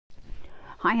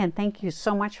Hi, and thank you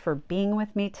so much for being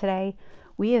with me today.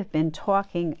 We have been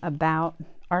talking about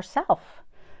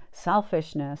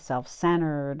selfishness,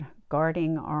 self-centered,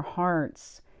 guarding our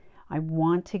hearts. I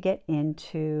want to get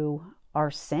into our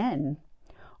sin,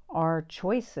 our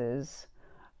choices,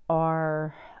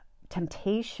 our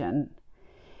temptation.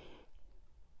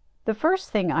 The first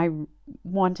thing I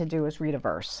want to do is read a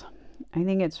verse. I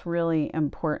think it's really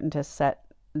important to set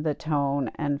the tone.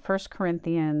 And 1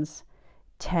 Corinthians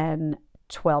 10,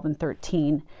 12 and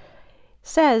 13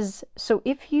 says, "So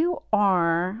if you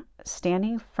are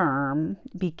standing firm,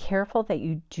 be careful that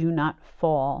you do not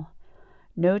fall.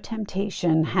 No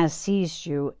temptation has seized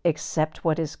you except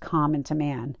what is common to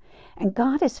man. And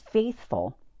God is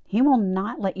faithful. He will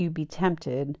not let you be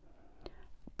tempted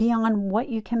beyond what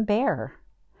you can bear.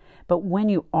 But when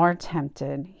you are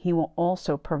tempted, He will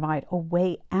also provide a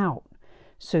way out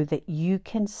so that you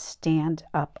can stand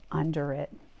up under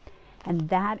it." And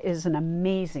that is an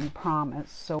amazing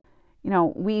promise. So,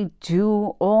 we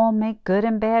do all make good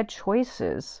and bad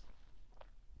choices.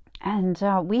 And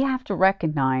we have to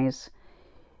recognize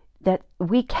that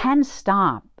we can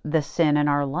stop the sin in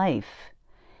our life.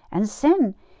 And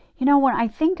sin, when I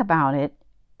think about it,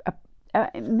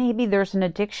 maybe there's an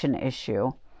addiction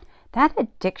issue. That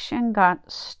addiction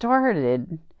got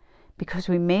started because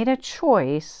we made a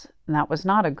choice, and that was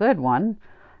not a good one.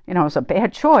 It was a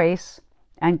bad choice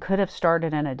and could have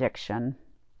started an addiction.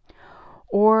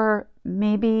 Or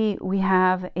maybe we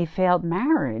have a failed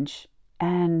marriage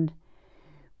and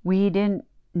we didn't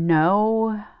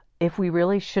know if we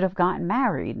really should have gotten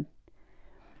married.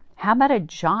 How about a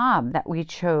job that we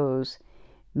chose?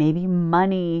 Maybe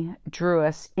money drew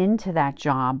us into that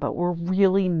job, but we're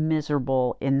really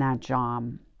miserable in that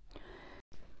job.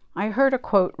 I heard a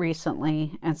quote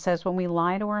recently and says, when we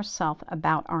lie to ourselves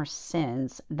about our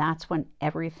sins, that's when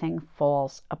everything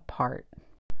falls apart.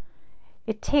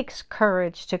 It takes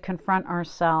courage to confront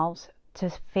ourselves, to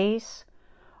face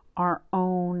our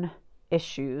own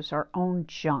issues, our own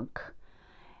junk.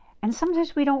 And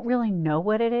sometimes we don't really know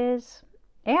what it is.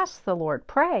 Ask the Lord,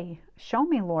 pray, show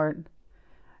me, Lord.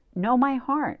 Know my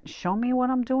heart. Show me what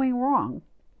I'm doing wrong.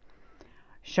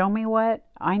 Show me what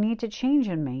I need to change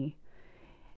in me.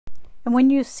 And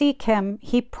when you seek Him,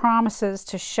 He promises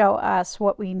to show us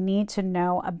what we need to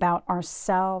know about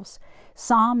ourselves.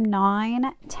 Psalm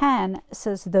 9:10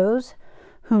 says, "Those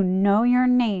who know your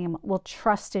name will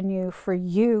trust in you, for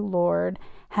you, Lord,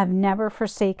 have never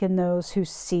forsaken those who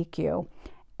seek you."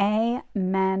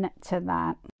 Amen to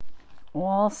that.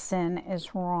 All sin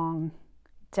is wrong,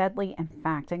 deadly in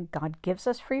fact, and God gives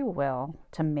us free will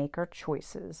to make our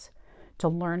choices, to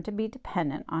learn to be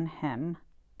dependent on Him,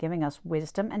 giving us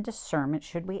wisdom and discernment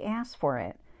should we ask for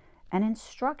it, and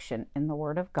instruction in the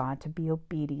Word of God to be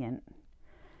obedient.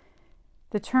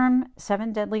 The term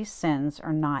 7 deadly sins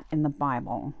are not in the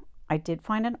Bible. I did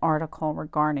find an article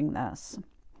regarding this.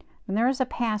 And there is a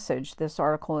passage this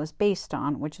article is based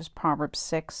on, which is Proverbs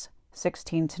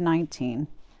 6:16-19.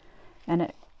 And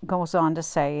it goes on to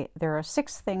say, there are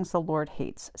 6 things the Lord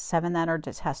hates, 7 that are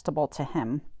detestable to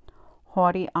Him: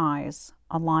 haughty eyes,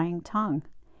 a lying tongue,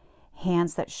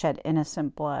 hands that shed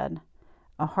innocent blood,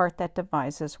 a heart that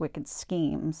devises wicked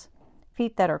schemes,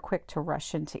 feet that are quick to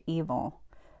rush into evil,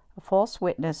 a false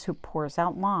witness who pours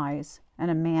out lies,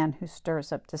 and a man who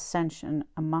stirs up dissension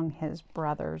among his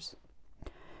brothers.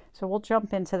 So we'll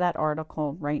jump into that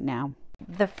article right now.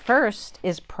 The first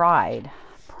is pride.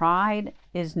 Pride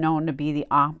is known to be the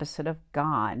opposite of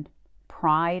God.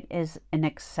 Pride is an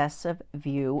excessive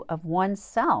view of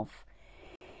oneself.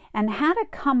 And how to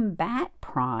combat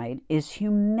pride is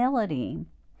humility.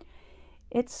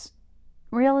 It's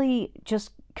really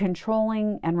just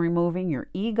controlling and removing your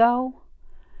ego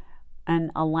and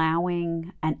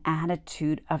allowing an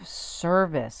attitude of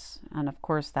service. And of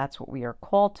course, that's what we are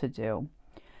called to do.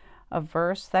 A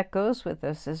verse that goes with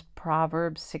this is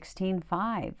Proverbs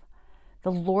 16:5.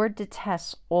 "The Lord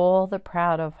detests all the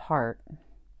proud of heart."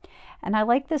 And I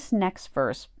like this next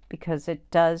verse because it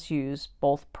does use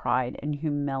both pride and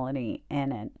humility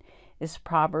in it. Is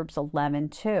Proverbs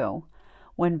 11:2.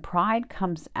 "When pride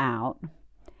comes out,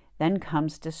 then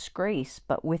comes disgrace,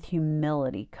 but with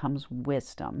humility comes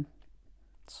wisdom."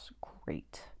 It's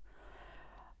great.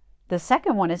 The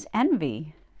second one is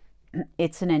envy.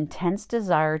 It's an intense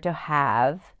desire to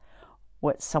have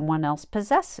what someone else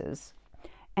possesses.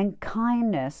 And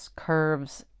kindness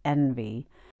curbs envy.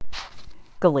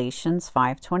 Galatians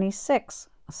 5:26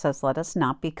 says, "Let us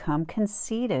not become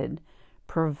conceited,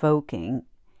 provoking,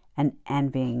 and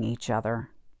envying each other."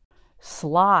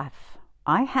 Sloth.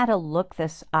 I had to look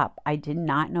this up. I did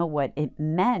not know what it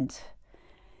meant.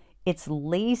 It's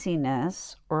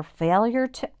laziness or failure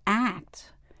to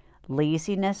act,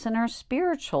 laziness in our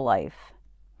spiritual life.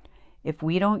 If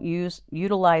we don't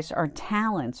utilize our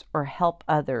talents or help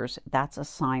others, that's a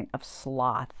sign of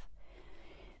sloth.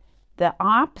 The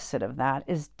opposite of that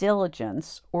is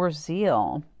diligence or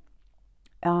zeal.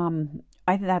 I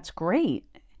think that's great.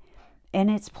 And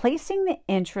it's placing the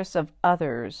interests of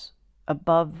others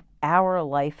above our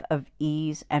life of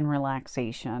ease and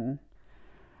relaxation.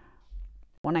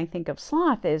 When I think of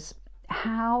sloth is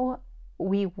how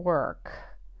we work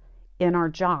in our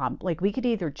job. Like we could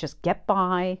either just get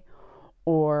by,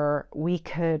 or we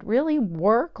could really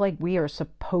work like we are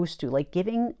supposed to, like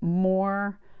giving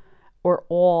more or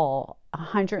all,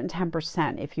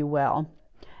 110%, if you will.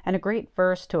 And a great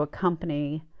verse to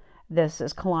accompany this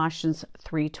is Colossians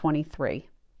 3:23.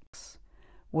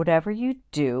 Whatever you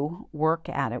do, work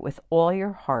at it with all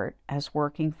your heart as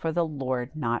working for the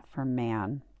Lord, not for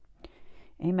man.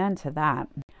 Amen to that.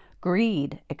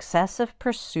 Greed, excessive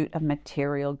pursuit of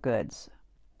material goods.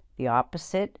 The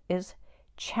opposite is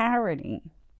charity.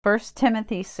 1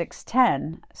 Timothy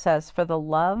 6:10 says, "For the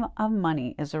love of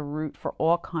money is a root for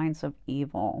all kinds of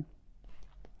evil."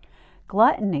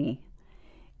 Gluttony,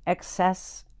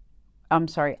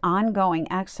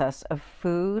 ongoing excess of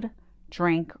food,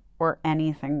 drink, or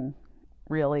anything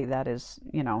really that is,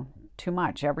 too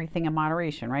much. Everything in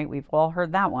moderation, right? We've all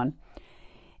heard that one.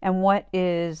 And what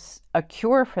is a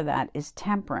cure for that is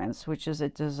temperance, which is a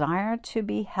desire to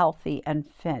be healthy and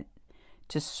fit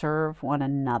to serve one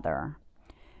another.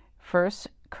 1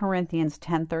 Corinthians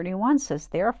 10:31 says,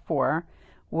 "Therefore,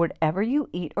 whatever you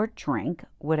eat or drink,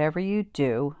 whatever you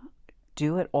do,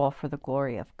 do it all for the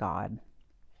glory of God."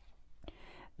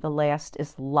 The last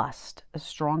is lust, a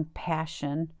strong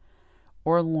passion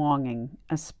or longing,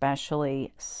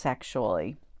 especially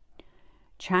sexually.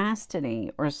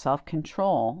 Chastity or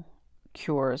self-control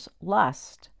cures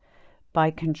lust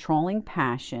by controlling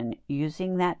passion,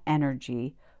 using that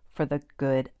energy for the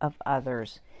good of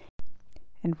others.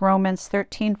 And Romans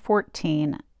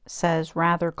 13:14 says,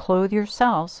 "Rather clothe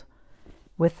yourselves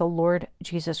with the Lord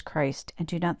Jesus Christ, and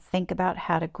do not think about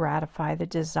how to gratify the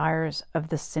desires of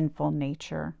the sinful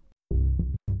nature."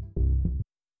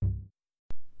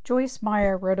 Joyce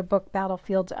Meyer wrote a book,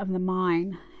 Battlefields of the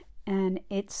Mind, and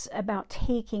it's about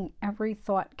taking every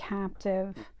thought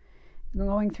captive,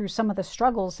 going through some of the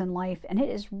struggles in life, and it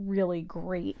is really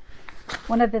great.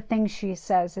 One of the things she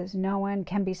says is no one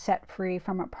can be set free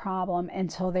from a problem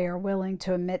until they are willing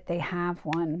to admit they have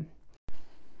one.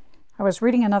 I was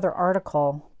reading another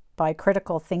article by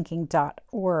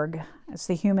criticalthinking.org. It's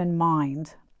the human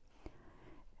mind.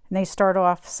 And they start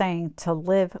off saying to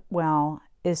live well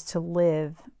is to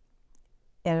live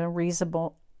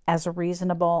as a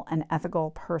reasonable and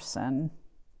ethical person.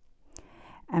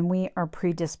 And we are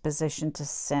predispositioned to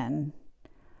sin.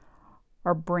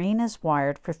 Our brain is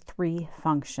wired for 3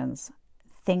 functions: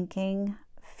 thinking,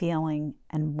 feeling,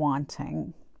 and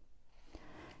wanting.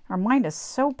 Our mind is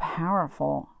so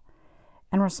powerful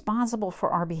and responsible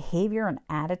for our behavior and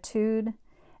attitude.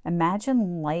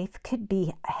 Imagine life could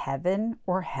be heaven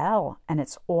or hell, and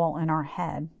it's all in our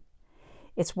head.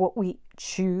 It's what we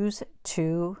choose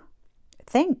to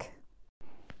think.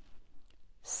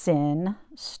 Sin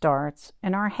starts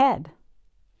in our head.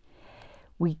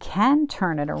 We can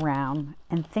turn it around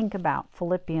and think about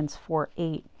Philippians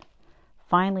 4:8.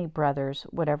 "Finally, brothers,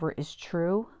 whatever is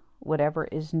true, whatever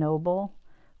is noble,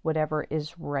 whatever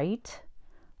is right,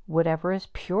 whatever is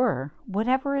pure,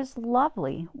 whatever is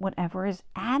lovely, whatever is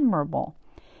admirable,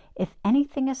 if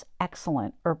anything is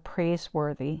excellent or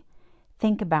praiseworthy,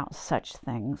 think about such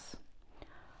things."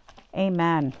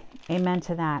 Amen. Amen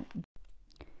to that.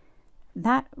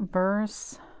 That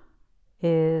verse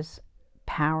is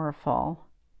powerful.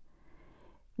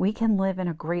 We can live in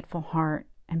a grateful heart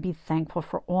and be thankful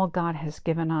for all God has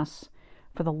given us,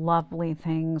 for the lovely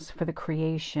things, for the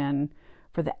creation,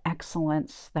 for the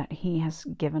excellence that He has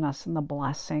given us and the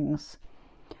blessings.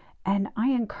 And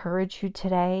I encourage you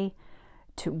today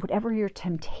to, whatever your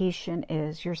temptation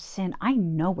is, your sin, I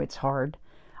know it's hard.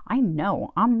 I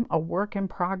know I'm a work in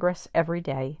progress every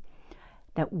day,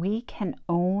 that we can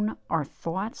own our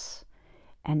thoughts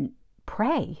and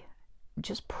pray.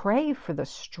 Just pray for the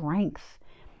strength.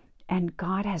 And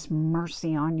God has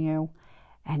mercy on you,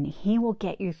 and He will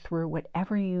get you through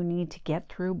whatever you need to get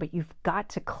through, but you've got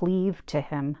to cleave to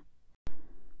Him.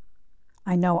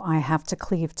 I know I have to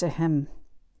cleave to Him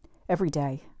every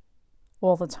day,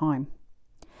 all the time.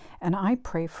 And I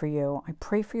pray for you. I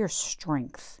pray for your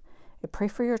strength. I pray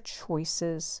for your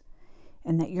choices,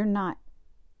 and that you're not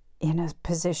in a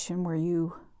position where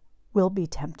you will be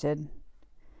tempted,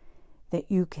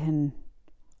 that you can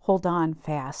hold on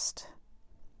fast.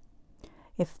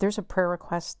 If there's a prayer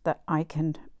request that I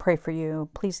can pray for you,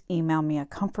 please email me at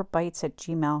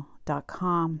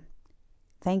comfortbites@gmail.com.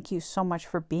 Thank you so much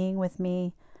for being with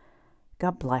me.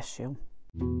 God bless you.